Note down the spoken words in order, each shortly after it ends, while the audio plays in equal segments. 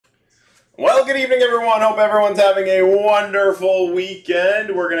Well, good evening, everyone. Hope everyone's having a wonderful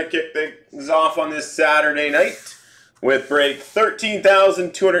weekend. We're going to kick things off on this Saturday night with break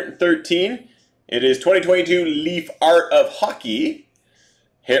 13,213. It is 2022 Leaf Art of Hockey.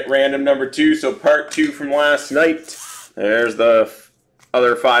 Hit random number 2, so part 2 from last night. There's the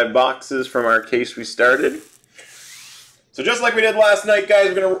other 5 boxes from our case we started. So just like we did last night, guys,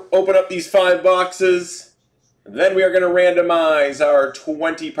 we're going to open up these 5 boxes. Then we are going to randomize our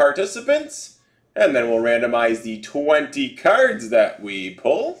 20 participants, and then we'll randomize the 20 cards that we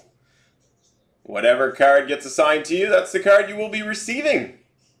pull. Whatever card gets assigned to you, that's the card you will be receiving.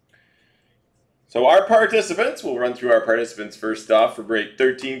 So our participants, we'll run through our participants first off for break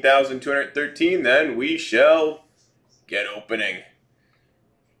 13,213, then we shall get opening.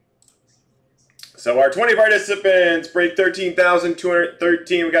 So our 20 participants, break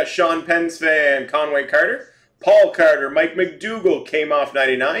 13,213, we got Sean Pensfan, Conway Carter, Paul Carter, Mike McDougall, came off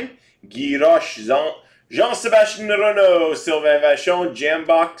 99. Guy Roche, Jean-Sébastien Renaud, Sylvain Vachon,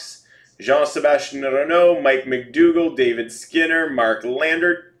 Jambox, Jean-Sébastien Renaud, Mike McDougall, David Skinner, Mark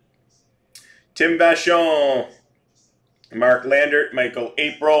Landert, Tim Vachon, Mark Landert, Michael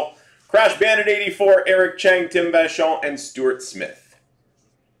April, Crash Bandit 84, Eric Chang, Tim Vachon, and Stuart Smith.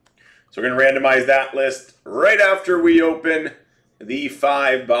 So we're going to randomize that list right after we open the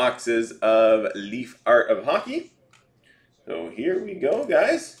 5 boxes of Leaf Art of Hockey. So here we go,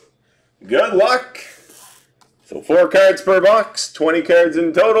 guys. Good luck. So 4 cards per box, 20 cards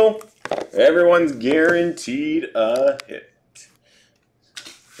in total. Everyone's guaranteed a hit.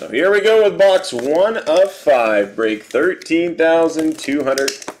 So here we go with box 1 of 5. Break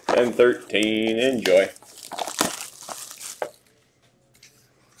 13,213. Enjoy.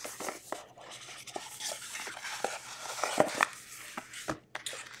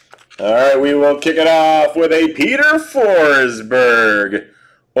 All right, we will kick it off with a Peter Forsberg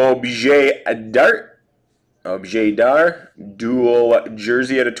Objet d'Art dual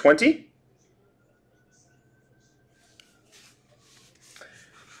jersey at a 20.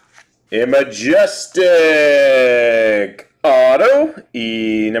 A Majestic Auto,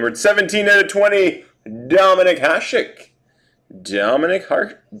 numbered 17 out of 20, Dominic Hasek. Dominic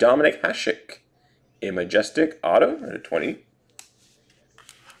Hasek. A Majestic Auto at a 20.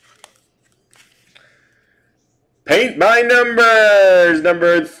 Paint by numbers,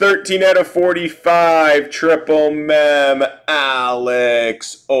 numbered 13 out of 45, Triple Mem,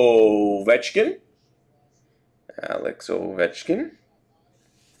 Alex Ovechkin. Alex Ovechkin.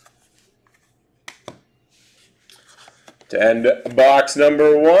 And box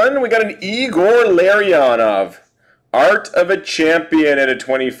number 1, we got an Igor Larionov. Art of a Champion at a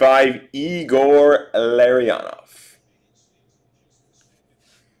 25, Igor Larionov.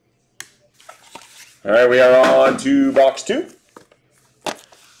 All right, we are on to box 2.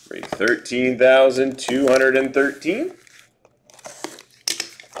 Break 13,213.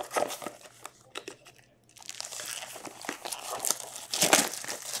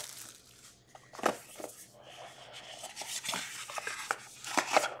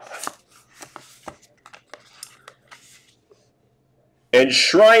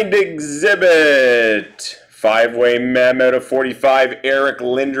 Enshrined Exhibit. 5-way mem out of 45, Eric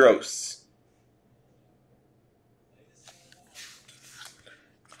Lindros.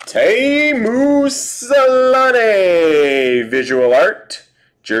 Teemu Selanne, visual art,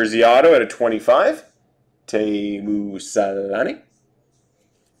 jersey auto at a 25. Teemu Selanne.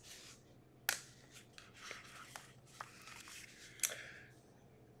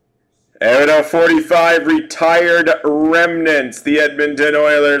 Out of 45, retired remnants, the Edmonton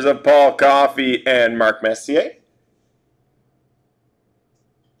Oilers of Paul Coffey and Mark Messier.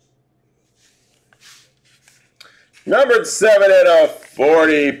 Numbered 7 out of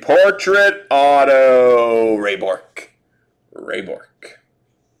 40, Portrait Auto, Ray Bourque. Ray Bourque.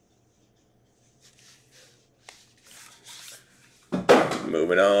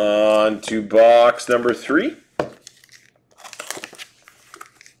 Moving on to box number 3.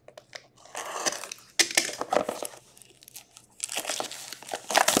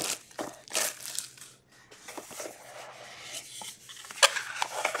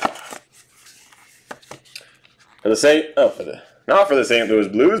 Not for the St. Louis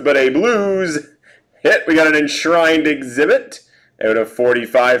Blues, but a Blues hit. We got an Enshrined Exhibit out of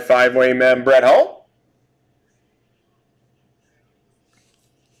 45, 5-way mem, Brett Hull.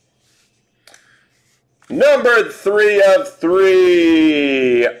 Numbered 3 of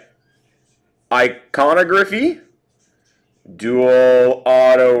 3, Iconography, dual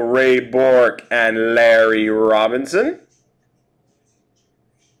auto, Ray Bourque and Larry Robinson.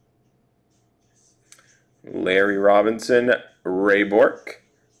 Larry Robinson, Ray Bourque,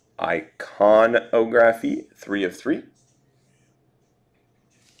 Iconography, 3 of 3.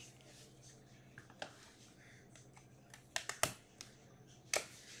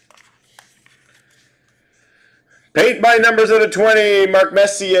 Paint by numbers out of 20, Mark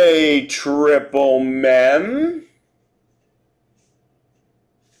Messier, triple mem.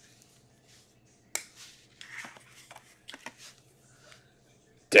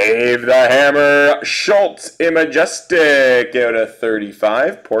 Dave the Hammer Schultz, Majestic, out of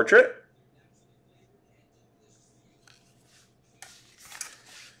 35, portrait.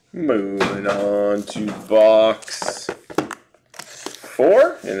 Moving on to box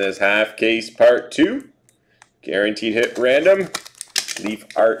 4 in this half case part 2. Guaranteed hit random, Leaf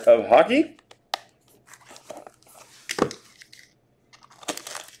Art of Hockey.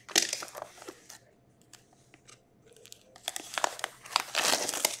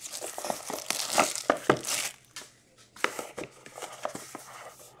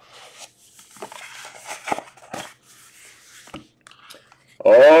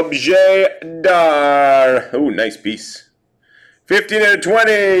 Objet d'art. Ooh, nice piece. 15 out of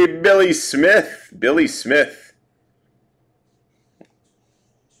 20, Billy Smith. Billy Smith.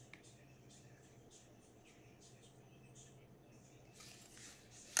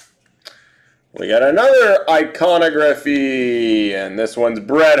 We got another iconography, and this one's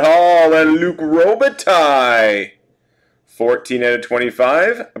Brett Hall and Luc Robitaille. 14 out of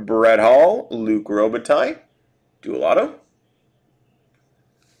 25, Brett Hall, Luc Robitaille. Dual auto.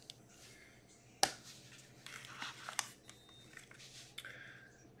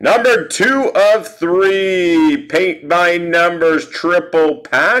 Number 2 of 3, paint by numbers triple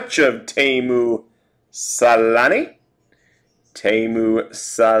patch of Teemu Selanne. Teemu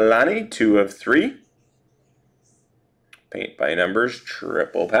Selanne, 2 of 3. Paint by numbers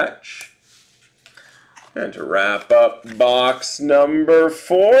triple patch. And to wrap up box number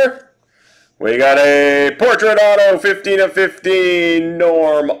 4, we got a portrait auto, 15 of 15,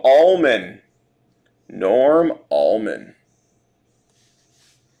 Norm Allman. Norm Allman.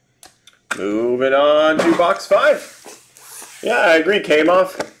 Moving on to box 5. Yeah, I agree, came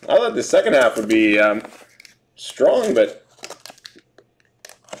off. I thought the second half would be strong, but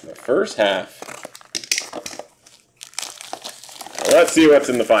the first half. Well, let's see what's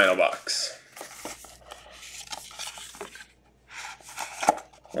in the final box.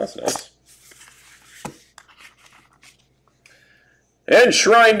 That's nice.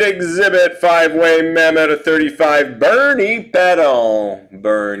 Enshrined Exhibit, 5-way mem out of 35, Bernie Petto.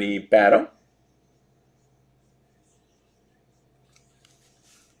 Bernie Petto.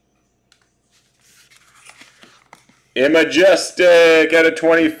 Majestic out of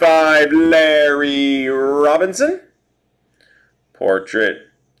 25, Larry Robinson. Portrait,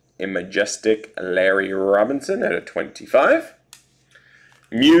 Majestic Larry Robinson out of 25.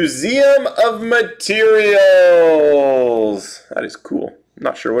 Museum of Materials. That is cool. I'm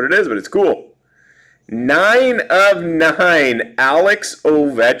not sure what it is, but it's cool. 9 of 9, Alex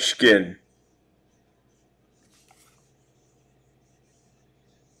Ovechkin.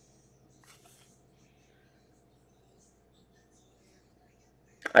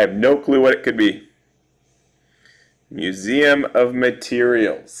 I have no clue what it could be. Museum of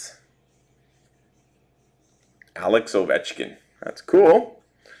Materials. Alex Ovechkin. That's cool.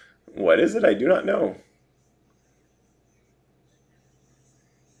 What is it? I do not know.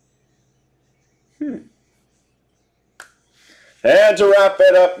 And to wrap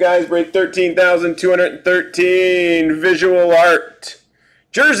it up, guys, break 13,213. Visual art.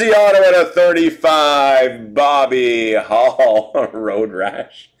 Jersey auto at a 35. Bobby Hall. Road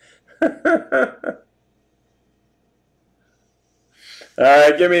rash. Alright,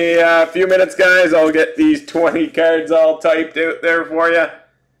 give me a few minutes, guys. I'll get these 20 cards all typed out there for you.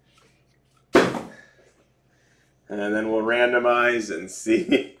 And then we'll randomize and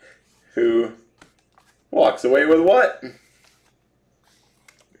see who walks away with what.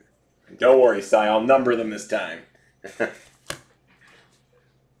 Don't worry, Cy, I'll number them this time.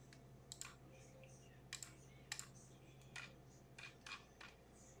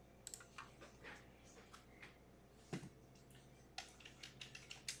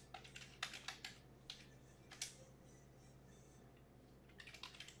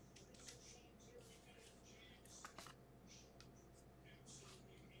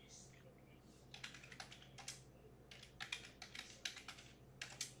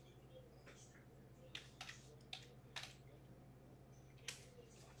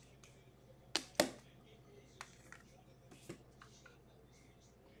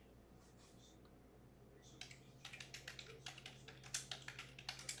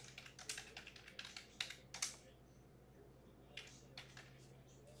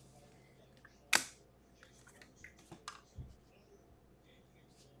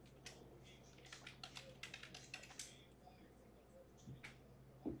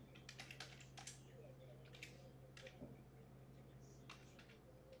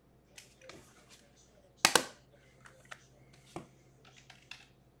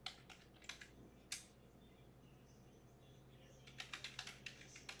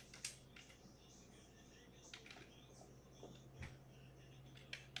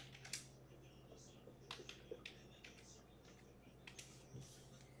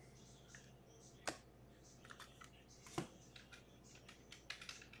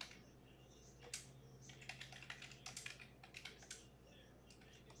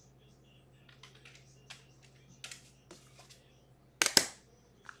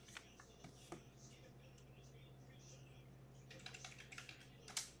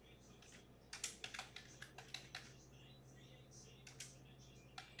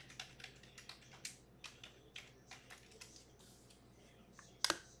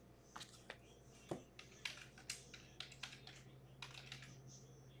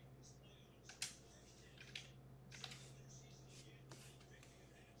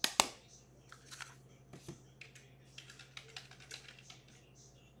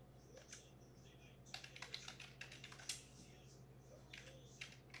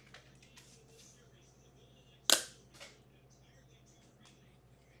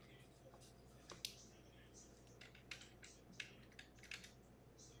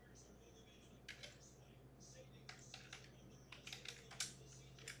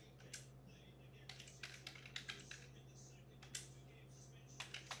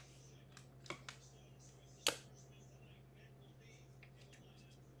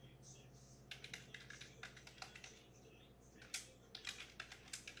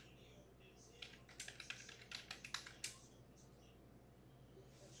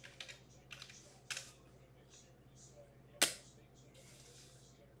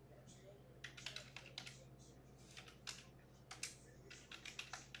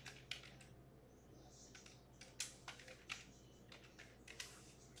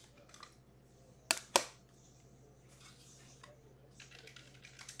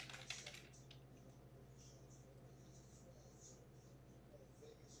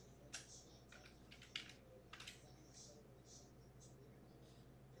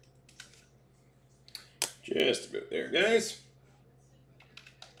 Just about there, guys.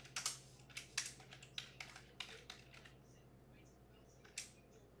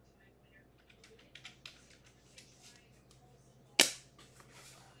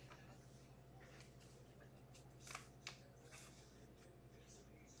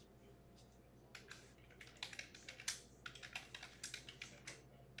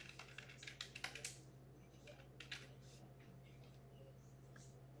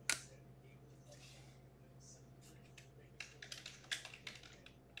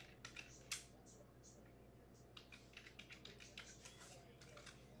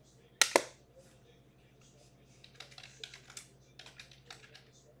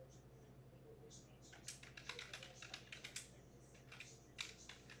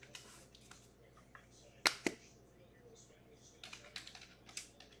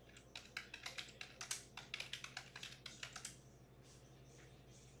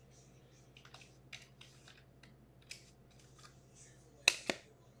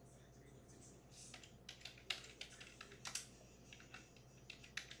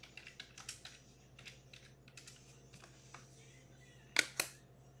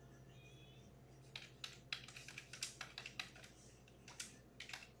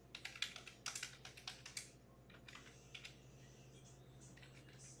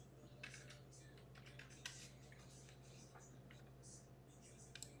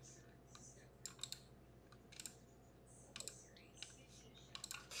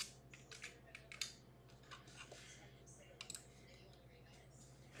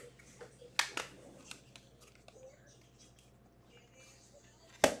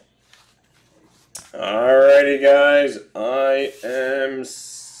 Alrighty, guys, I am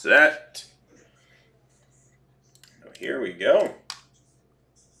set. Here we go.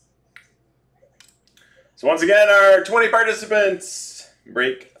 So once again, our 20 participants,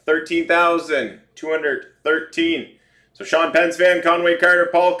 break 13,213. So Sean Pence fan, Conway Carter,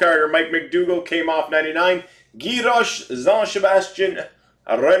 Paul Carter, Mike McDougall came off 99. Guy Roche, Jean-Sébastien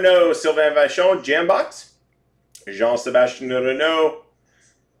Renault, Sylvain Vachon, Jambox. Jean-Sébastien Renault.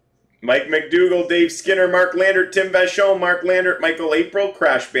 Mike McDougall, Dave Skinner, Mark Landert, Tim Vachon, Mark Landert, Michael April,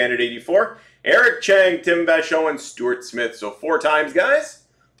 Crash Bandit 84, Eric Chang, Tim Vachon, and Stuart Smith. So 4 times, guys.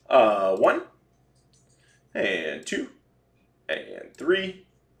 1, and 2, and 3,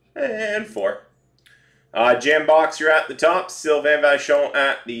 and 4. Jambox, you're at the top. Sylvain Vachon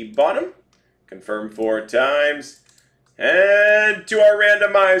at the bottom. Confirm 4 times. And to our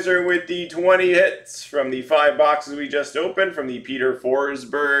randomizer with the 20 hits from the 5 boxes we just opened, from the Peter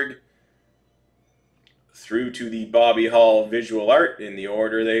Forsberg through to the Bobby Hall visual art in the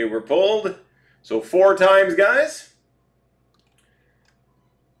order they were pulled. So 4 times, guys.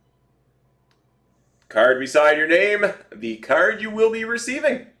 Card beside your name, the card you will be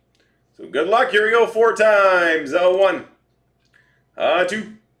receiving. So good luck. Here we go. 4 times. 1,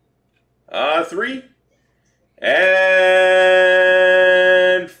 2, 3,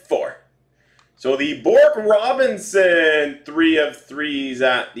 and 4. So the Bork Robinson 3 of 3s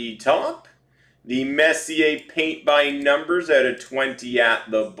at the top. The Messier paint by numbers out of 20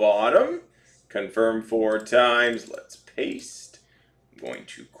 at the bottom. Confirm 4 times. Let's paste. I'm going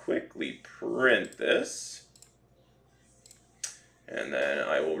to quickly print this. And then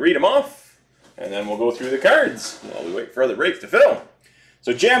I will read them off. And then we'll go through the cards while we wait for other breaks to fill.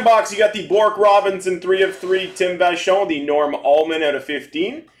 So Jambox, you got the Bork Robinson 3 of 3. Tim Vachon, the Norm Allman out of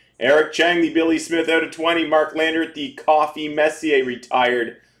 15. Eric Chang, the Billy Smith out of 20. Mark Landert, the Coffee Messier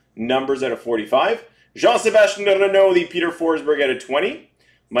retired numbers out of 45. Jean-Sébastien Renault, the Peter Forsberg out of 20.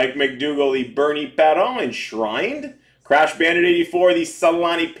 Mike McDougall, the Bernie Parent enshrined. Crash Bandit 84, the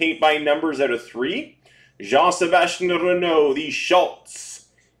Solani paint by numbers out of 3. Jean-Sébastien Renault, the Schultz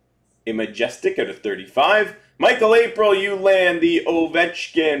Majestic out of 35. Michael April, you land the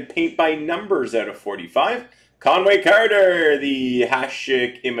Ovechkin paint by numbers out of 45. Conway Carter, the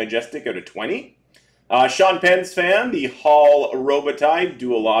Hasek Majestic out of 20. Sean Pence fan, the Hall Robitaille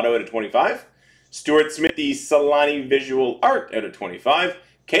Dual Auto out of 25. Stuart Smith, the Solani Visual Art out of 25.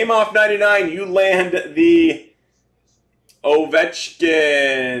 Came off 99, you land the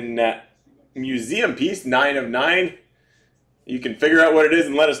Ovechkin Museum piece, 9 of 9. You can figure out what it is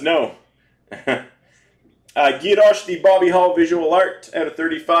and let us know. Girosh, the Bobby Hall Visual Art out of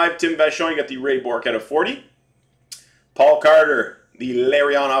 35. Tim Vachon, you got the Ray Bork out of 40. Paul Carter, the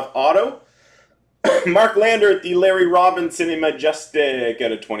Larionov Auto. Mark Landert, the Larry Robinson Majestic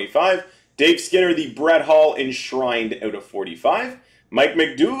out of 25. Dave Skinner, the Brett Hall Enshrined out of 45. Mike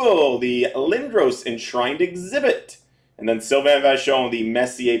McDougall, the Lindros Enshrined Exhibit. And then Sylvain Vachon, the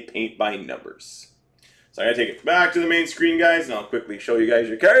Messier Paint by Numbers. So I'm going to take it back to the main screen, guys, and I'll quickly show you guys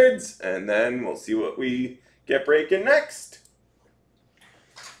your cards, and then we'll see what we get breaking next.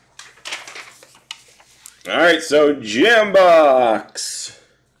 All right, so Jam Box.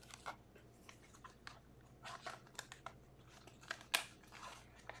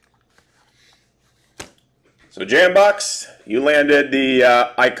 So Jam Box, you landed the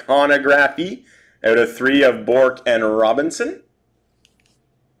iconography out of 3 of Bork and Robinson.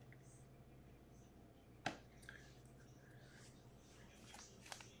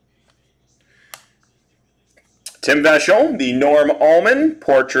 Tim Vachon, the Norm Allman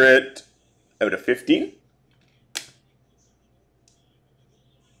portrait out of 15.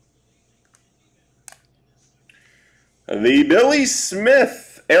 The Billy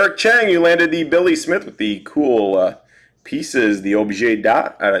Smith, Eric Chang, you landed the Billy Smith with the cool pieces, the Objet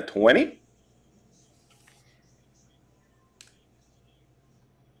d'Art out of 20.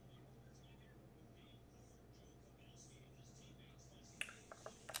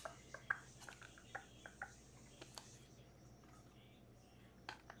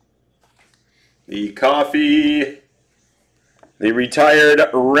 The Coffee, the Retired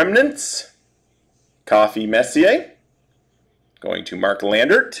Remnants, Coffee Messier, going to Mark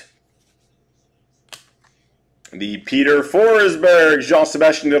Landert. The Peter Forsberg,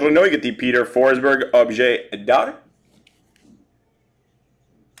 Jean-Sébastien Renaud, you get the Peter Forsberg Objet d'Art.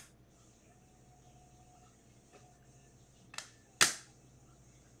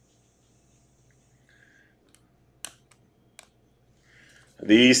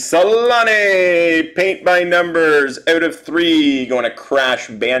 The Solane Paint by Numbers out of 3, going to Crash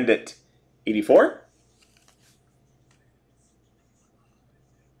Bandit 84.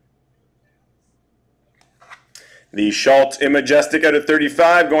 The Schultz Immajestic out of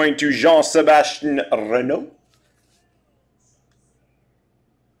 35, going to Jean-Sébastien Renaud.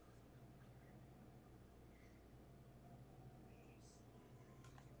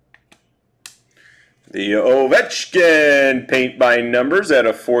 The Ovechkin Paint by Numbers out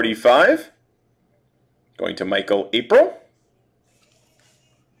of 45, going to Michael April.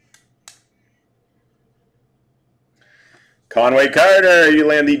 Conway Carter, you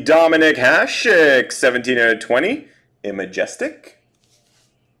land the Dominic Hasek, 17 out of 20, Immajestic.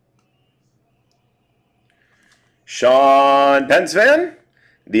 Sean Pensvan,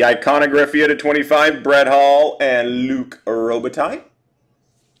 the Iconography out of 25, Brett Hall and Luke Robitaille.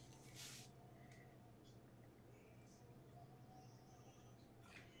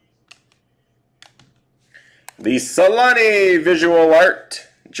 The Solane Visual Art,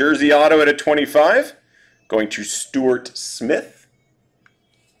 Jersey Auto at a 25, going to Stuart Smith.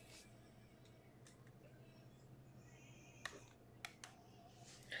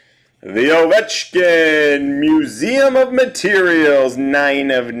 The Ovechkin Museum of Materials, 9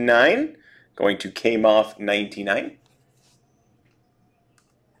 of 9, going to Kamoff 99.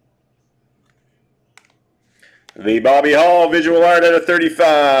 The Bobby Hall Visual Art at a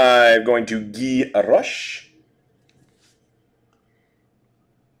 35, going to Guy Rush.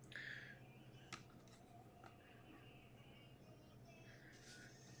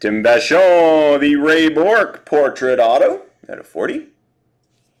 Tim Vachon, the Ray Bork Portrait Auto at a 40.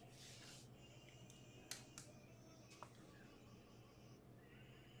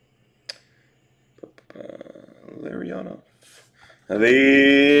 Larionov. The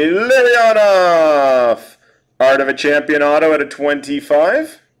Larionov Art of a Champion Auto at a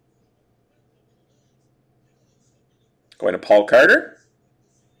 25. Going to Paul Carter.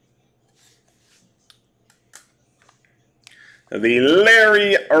 The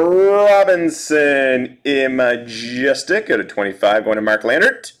Larry Robinson Immajestic at a 25, going to Mark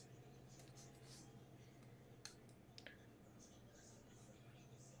Landert.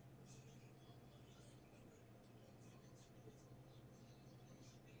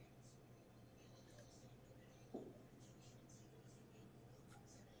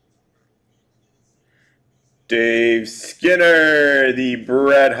 Dave Skinner, the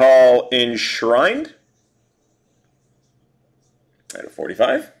Brett Hall Enshrined at a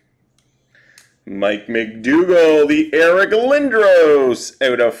 45. Mike McDougall, the Eric Lindros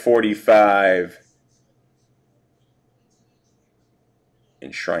out of 45.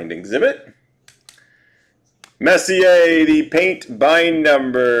 Enshrined exhibit. Messier, the Paint by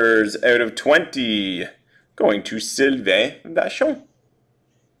Numbers out of 20. Going to Sylvain Vachon.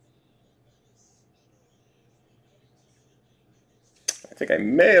 I think I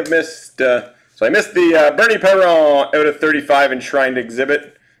may have missed... So I missed the Bernie Perron out of 35 Enshrined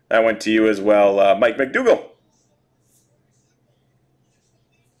exhibit. That went to you as well, Mike McDougall.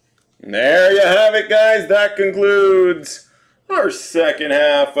 And there you have it, guys. That concludes our second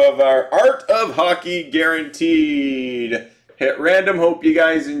half of our Art of Hockey Guaranteed Hit random. Hope you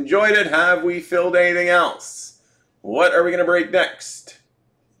guys enjoyed it. Have we filled anything else? What are we going to break next?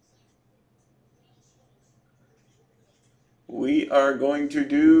 We are going to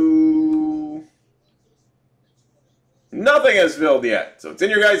do... Nothing has filled yet. So it's in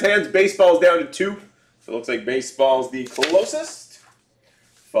your guys' hands. Baseball's down to 2. So it looks like baseball's the closest.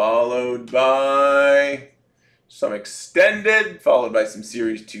 Followed by some extended. Followed by some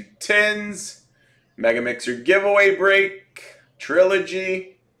Series 2 tins. Mega Mixer giveaway break.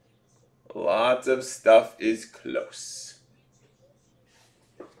 Trilogy. Lots of stuff is close.